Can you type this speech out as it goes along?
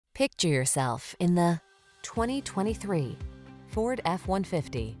Picture yourself in the 2023 Ford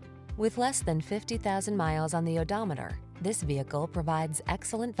F-150. With less than 50,000 miles on the odometer, this vehicle provides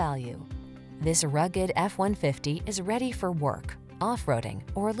excellent value. This rugged F-150 is ready for work, off-roading,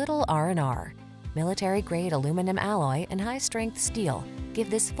 or a little R&R. Military-grade aluminum alloy and high-strength steel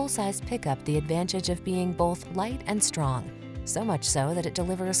give this full-size pickup the advantage of being both light and strong, so much so that it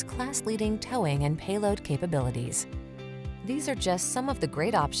delivers class-leading towing and payload capabilities. These are just some of the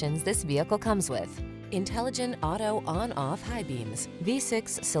great options this vehicle comes with: intelligent auto on-off high beams,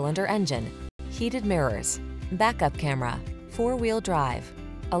 V6 cylinder engine, heated mirrors, backup camera, four-wheel drive,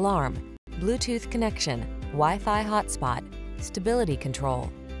 alarm, Bluetooth connection, Wi-Fi hotspot, stability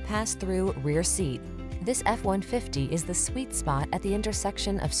control, pass-through rear seat. This F-150 is the sweet spot at the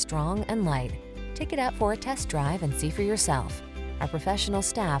intersection of strong and light. Take it out for a test drive and see for yourself. Our professional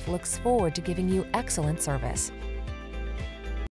staff looks forward to giving you excellent service.